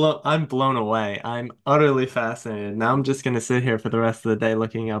I'm blown away. I'm utterly fascinated. Now I'm just gonna sit here for the rest of the day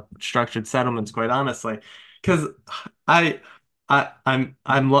looking up structured settlements, quite honestly, because I I'm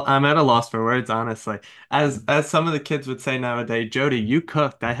at a loss for words, honestly. As some of the kids would say nowadays, Jody, you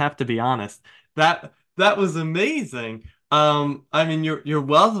cooked. I have to be honest. That was amazing. I mean, your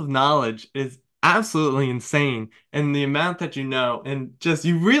wealth of knowledge is absolutely insane, and the amount that you know, and just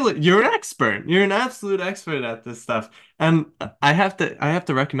you're an expert. You're an absolute expert at this stuff. And I have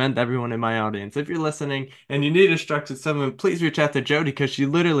to recommend everyone in my audience. If you're listening and you need a structured supplement, please reach out to Jodie because she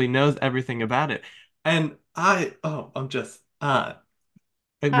literally knows everything about it. And I'm just I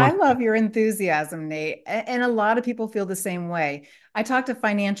I want love your enthusiasm, Nate. And a lot of people feel the same way. I talk to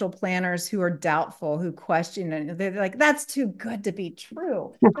financial planners who are doubtful, who question, and they're like, that's too good to be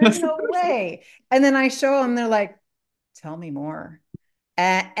true. There's no way. And then I show them, they're like, tell me more.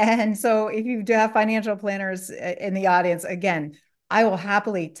 And so, if you do have financial planners in the audience, again, I will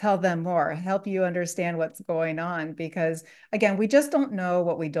happily tell them more, help you understand what's going on, because again, we just don't know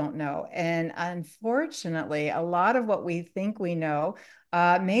what we don't know. And unfortunately, a lot of what we think we know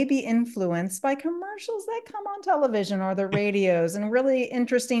may be influenced by commercials that come on television or the radios and really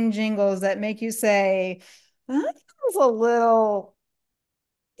interesting jingles that make you say, that feels a little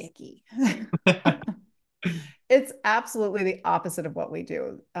icky. It's absolutely the opposite of what we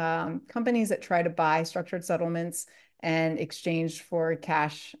do. Companies that try to buy structured settlements and exchange for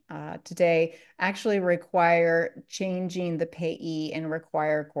cash today actually require changing the payee and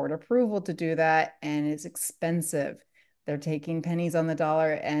require court approval to do that, and it's expensive. They're taking pennies on the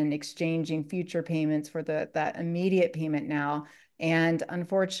dollar and exchanging future payments for that immediate payment now. And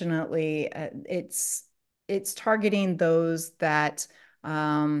unfortunately, it's targeting those that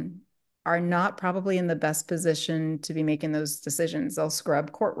are not probably in the best position to be making those decisions. They'll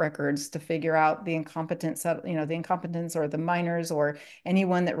scrub court records to figure out the incompetence, the incompetence or the minors or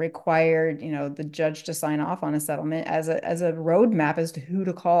anyone that required, the judge to sign off on a settlement as a roadmap as to who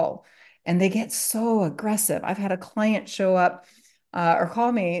to call. And they get so aggressive. I've had a client show up or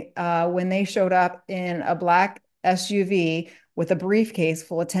call me when they showed up in a black SUV with a briefcase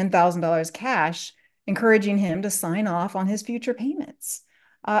full of $10,000 cash, encouraging him to sign off on his future payments.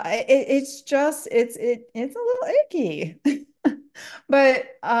 It's just it's a little icky. But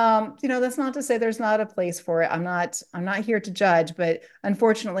that's not to say there's not a place for it. I'm not here to judge, but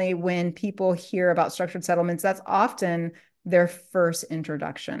unfortunately, when people hear about structured settlements, that's often their first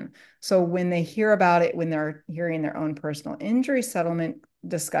introduction. So when they hear about it, when they're hearing their own personal injury settlement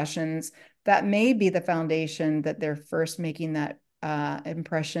discussions, that may be the foundation that they're first making that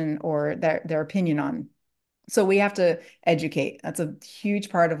impression or their opinion on. So we have to educate. That's a huge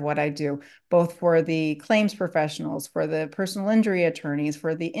part of what I do, both for the claims professionals, for the personal injury attorneys,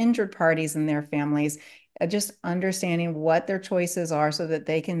 for the injured parties and their families, just understanding what their choices are so that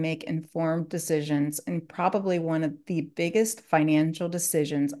they can make informed decisions. And probably one of the biggest financial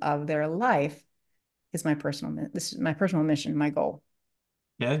decisions of their life is this is my personal mission, my goal.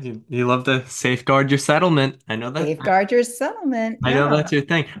 yeah, you love to safeguard your settlement. Safeguard your settlement. I know Yeah. that's your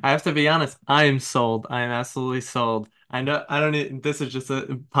thing. I have to be honest. I am sold. I am absolutely sold. I know I don't need, this is just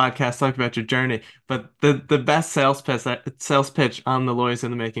a podcast talking about your journey, but the best sales pitch on the Lawyers in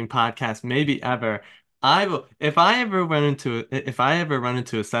the Making podcast maybe ever. I will if I ever run into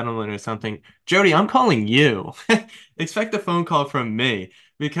a settlement or something, Jody, I'm calling you. Expect a phone call from me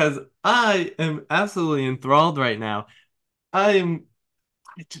because I am absolutely enthralled right now. I am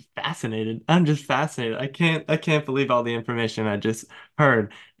just fascinated. I'm just fascinated. I can't believe all the information I just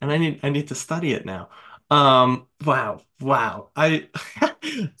heard, and I need to study it now. Wow.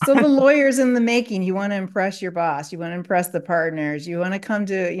 So the lawyer's in the making. You want to impress your boss. You want to impress the partners. You want to come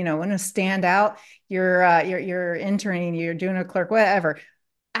to, want to stand out. You're interning. You're doing a clerk, whatever.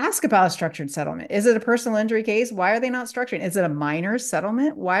 Ask about a structured settlement. Is it a personal injury case? Why are they not structuring? Is it a minor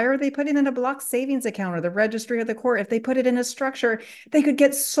settlement? Why are they putting in a block savings account or the registry of the court? If they put it in a structure, they could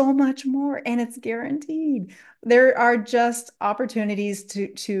get so much more, and it's guaranteed. There are just opportunities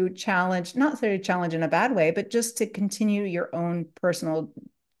to challenge, not necessarily challenge in a bad way, but just to continue your own personal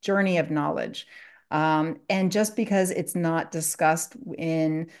journey of knowledge. And just because it's not discussed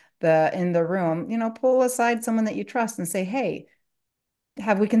in the room, pull aside someone that you trust and say, hey,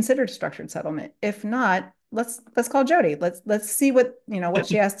 have we considered structured settlement? If not, let's call Jody. Let's see what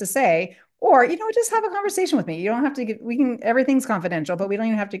she has to say, or just have a conversation with me. You don't have to get. We can everything's confidential, but we don't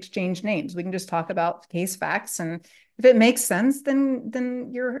even have to exchange names. We can just talk about case facts, and if it makes sense, then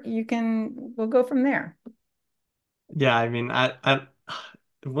we'll go from there. Yeah, I mean, I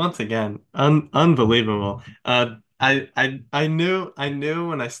once again, unbelievable. I knew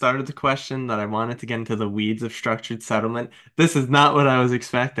when I started the question that I wanted to get into the weeds of structured settlement. This is not what I was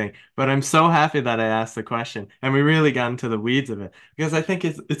expecting, but I'm so happy that I asked the question and we really got into the weeds of it because I think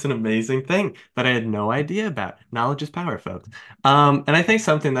it's an amazing thing that I had no idea about. Knowledge is power, folks. And I think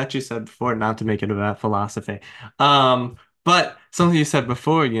something that you said before, not to make it about philosophy, but something you said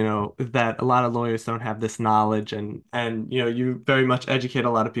before, that a lot of lawyers don't have this knowledge and you very much educate a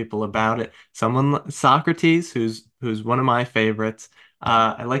lot of people about it. Socrates, who's one of my favorites.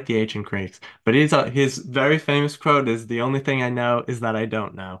 I like the ancient Greeks, but his very famous quote is the only thing I know is that I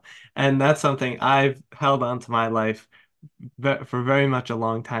don't know. And that's something I've held on to my life for very much a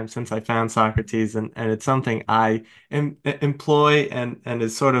long time since I found Socrates, and it's something I employ and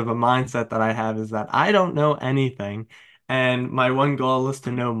is sort of a mindset that I have is that I don't know anything, and my one goal is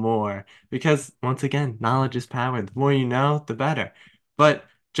to know more because once again, knowledge is power. The more you know, the better. But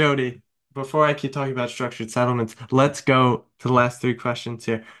Jody, before I keep talking about structured settlements, let's go to the last three questions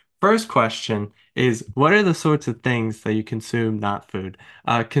here. First question is, what are the sorts of things that you consume, not food,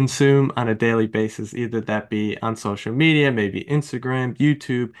 consume on a daily basis, either that be on social media, maybe Instagram,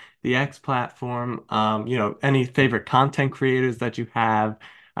 YouTube, the X platform, any favorite content creators that you have,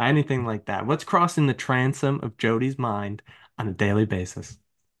 anything like that. What's crossing the transom of Jody's mind on a daily basis?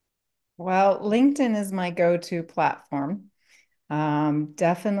 Well, LinkedIn is my go-to platform.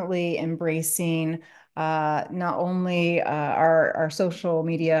 Definitely embracing not only our social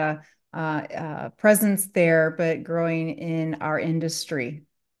media presence there, but growing in our industry.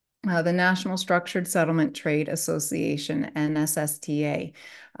 The National Structured Settlement Trade Association, NSSTA.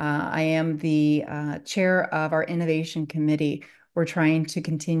 I am the chair of our innovation committee. We're trying to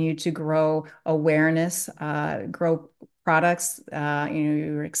continue to grow awareness, grow products.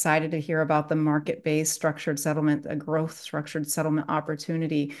 You're excited to hear about the market-based structured settlement, a growth structured settlement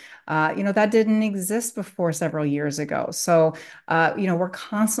opportunity. That didn't exist before several years ago. So, we're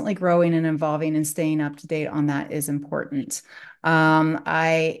constantly growing and evolving, and staying up to date on that is important.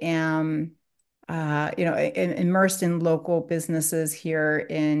 I am, immersed in local businesses here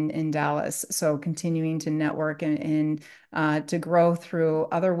in Dallas. So continuing to network and to grow through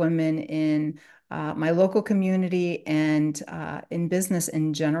other women in my local community and in business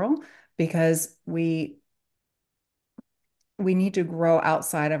in general, because we need to grow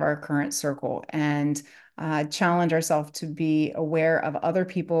outside of our current circle and challenge ourselves to be aware of other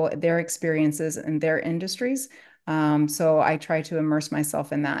people, their experiences, and their industries. So I try to immerse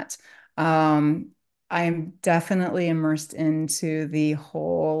myself in that. Um, I am definitely immersed into the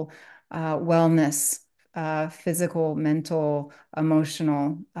whole wellness, physical, mental,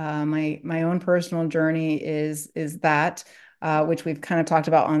 emotional. My own personal journey is that, which we've kind of talked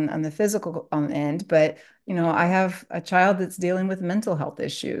about on the physical end, but I have a child that's dealing with mental health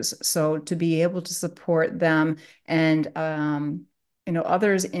issues. So to be able to support them and,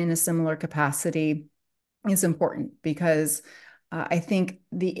 others in a similar capacity is important because I think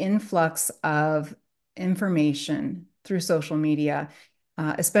the influx of information through social media,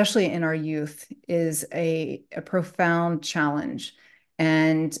 especially in our youth, is a profound challenge.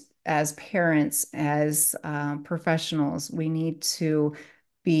 And as parents, as professionals, we need to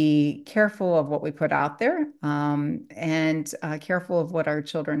be careful of what we put out there, and careful of what our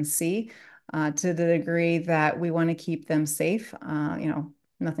children see, to the degree that we want to keep them safe.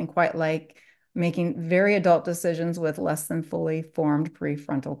 Nothing quite like making very adult decisions with less than fully formed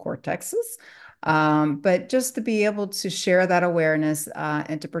prefrontal cortexes. But just to be able to share that awareness,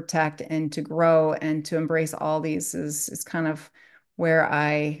 and to protect and to grow and to embrace all these is kind of where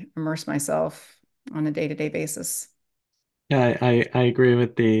I immerse myself on a day-to-day basis. Yeah, I agree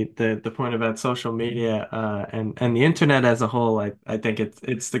with the point about social media and the internet as a whole. I think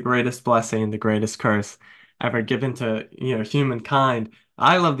it's the greatest blessing, the greatest curse ever given to humankind.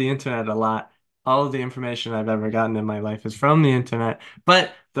 I love the internet a lot. All of the information I've ever gotten in my life is from the internet,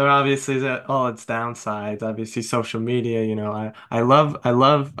 but there obviously is all its downsides. Obviously, social media. I love the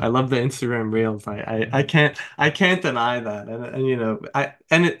Instagram Reels. I can't deny that,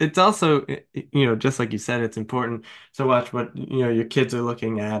 and it's also just like you said, it's important to watch what your kids are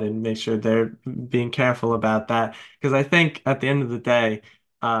looking at and make sure they're being careful about that. Because I think at the end of the day,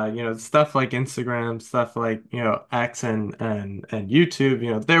 stuff like Instagram, stuff like X and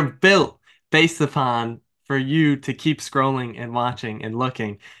YouTube, they're built based upon for you to keep scrolling and watching and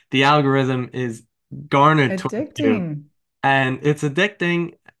looking. The algorithm is garnered towards you, Addicting. and it's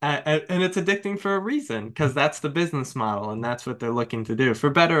addicting. And it's addicting for a reason, because that's the business model, and that's what they're looking to do, for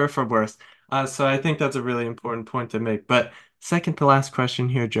better or for worse. So I think that's a really important point to make. But second to last question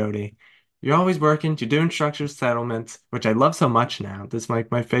here, Jody. You're always working, you're doing structured settlements, which I love so much now. This is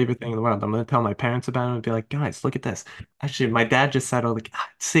my favorite thing in the world. I'm gonna tell my parents about it and be like, guys, look at this. Actually, my dad just settled. Like,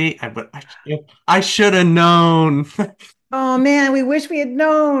 see, I should have known. Oh man, we wish we had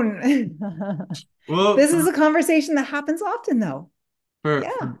known. Well, This is a conversation that happens often, though. for,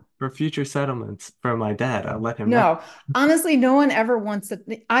 Yeah. for for future settlements for my dad, I'll let him know. No, honestly, no one ever wants to.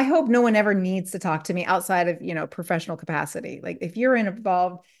 I hope no one ever needs to talk to me outside of, professional capacity. Like if you're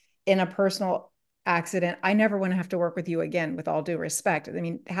involved in a personal accident, I never want to have to work with you again, with all due respect. I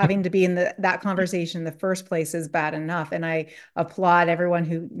mean, having to be in that conversation in the first place is bad enough. And I applaud everyone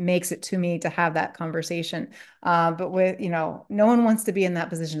who makes it to me to have that conversation. But no one wants to be in that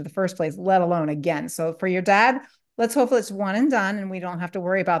position in the first place, let alone again. So for your dad, let's hope it's one and done and we don't have to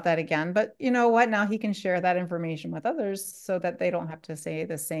worry about that again. But you know what? Now he can share that information with others so that they don't have to say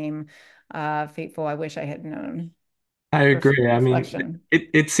the same fateful, I wish I had known I agree. I mean, reflection.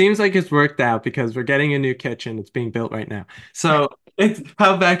 it seems like it's worked out because we're getting a new kitchen. It's being built right now. So it's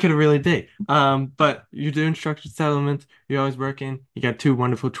how bad could it really be? But you're doing structured settlements, you're always working, you got two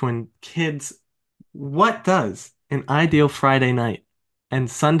wonderful twin kids. What does an ideal Friday night and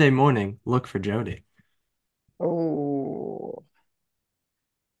Sunday morning look for Jodie? Oh,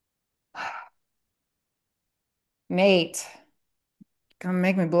 Nate. Gonna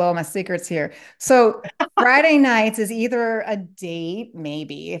make me blow my secrets here. So Friday nights is either a date,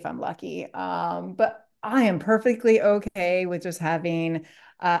 maybe if I'm lucky. But I am perfectly okay with just having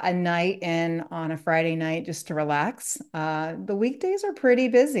a night in on a Friday night just to relax. The weekdays are pretty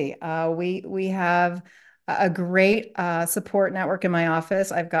busy. We have a great support network in my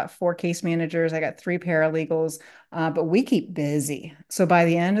office. I've got 4 case managers. I got 3 paralegals, but we keep busy. So by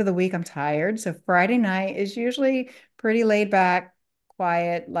the end of the week, I'm tired. So Friday night is usually pretty laid back,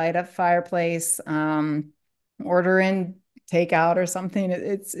 quiet, light up fireplace, order in takeout or something.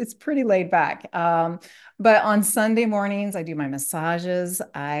 It's pretty laid back. But on Sunday mornings, I do my massages,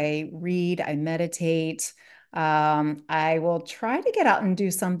 I read, I meditate. I will try to get out and do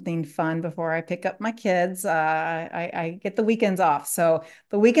something fun before I pick up my kids. I get the weekends off, so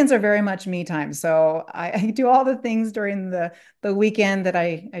the weekends are very much me time. So I do all the things during the weekend that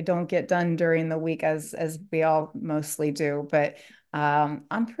I don't get done during the week, as we all mostly do. But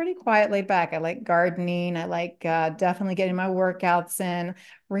I'm pretty quiet, laid back. I like gardening. I like definitely getting my workouts in.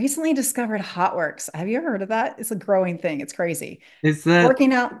 Recently discovered HotWorks. Have you ever heard of that? It's a growing thing. It's crazy. Is that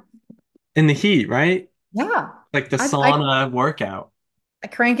Working out. in the heat, right? Yeah. Like the I, I sauna workout. I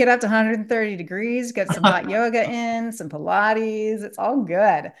crank it up to 130 degrees, get some hot yoga in, some Pilates. It's all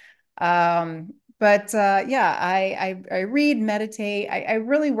good. But yeah, I read, meditate. I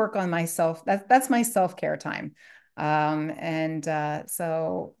really work on myself. That's my self-care time. And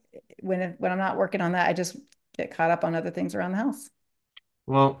so when I'm not working on that, I just get caught up on other things around the house.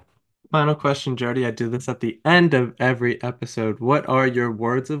 Well, final question, Jody. I do this at the end of every episode. What are your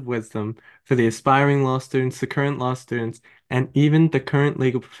words of wisdom for the aspiring law students, the current law students, and even the current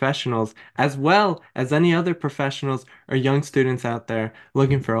legal professionals, as well as any other professionals or young students out there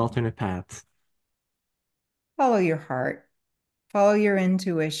looking for alternate paths? Follow your heart, follow your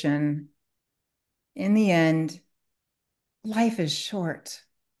intuition. In the end, life is short.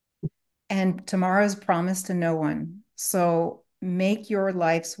 And tomorrow's promised to no one. So make your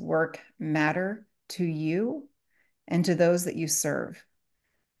life's work matter to you and to those that you serve,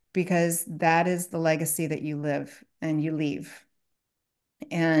 because that is the legacy that you live and you leave.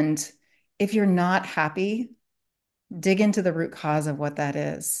 And if you're not happy, dig into the root cause of what that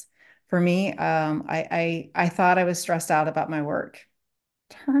is. For me, I thought I was stressed out about my work.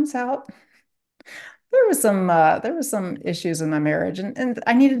 Turns out there was some issues in my marriage, and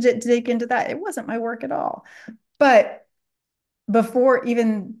I needed to dig into that. It wasn't my work at all. But before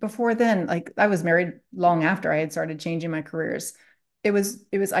then, like I was married long after I had started changing my careers. It was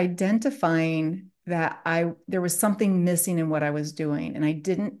identifying that I there was something missing in what I was doing, and I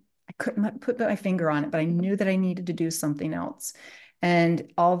couldn't put my finger on it, but I knew that I needed to do something else.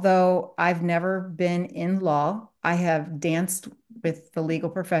 And although I've never been in law, I have danced with the legal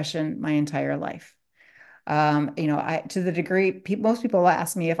profession my entire life. I to the degree most people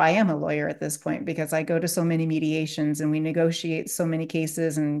ask me if I am a lawyer at this point because I go to so many mediations and we negotiate so many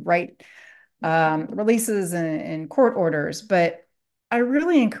cases and write releases and court orders. But I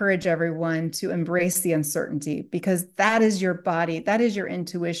really encourage everyone to embrace the uncertainty because that is your body, that is your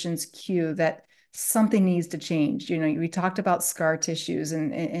intuition's cue that something needs to change. We talked about scar tissues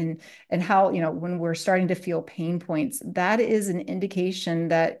and how, when we're starting to feel pain points, that is an indication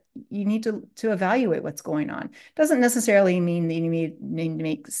that you need to evaluate what's going on. Doesn't necessarily mean that you need to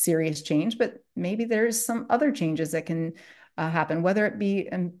make serious change, but maybe there's some other changes that can happen, whether it be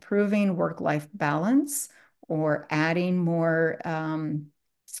improving work-life balance or adding more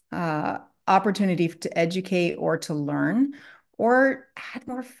uh, opportunity to educate or to learn or add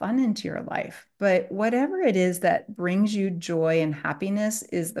more fun into your life. But whatever it is that brings you joy and happiness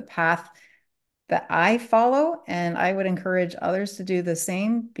is the path that I follow. And I would encourage others to do the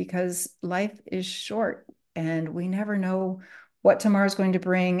same because life is short and we never know what tomorrow's going to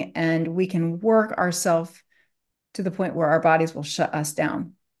bring. And we can work ourselves to the point where our bodies will shut us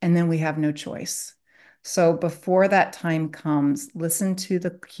down and then we have no choice. So before that time comes, listen to the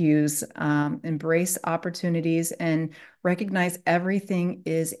cues, embrace opportunities, and recognize everything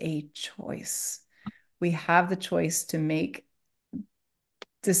is a choice. We have the choice to make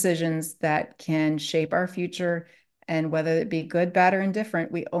decisions that can shape our future. And whether it be good, bad, or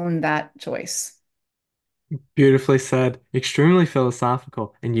indifferent, we own that choice. Beautifully said. Extremely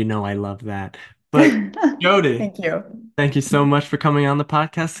philosophical, and you know I love that. But Jody, Thank you. thank you so much for coming on the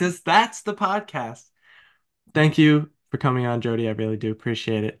podcast because that's the podcast. Thank you for coming on, Jody. I really do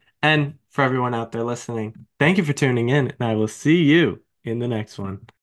appreciate it. And for everyone out there listening, thank you for tuning in, and I will see you in the next one.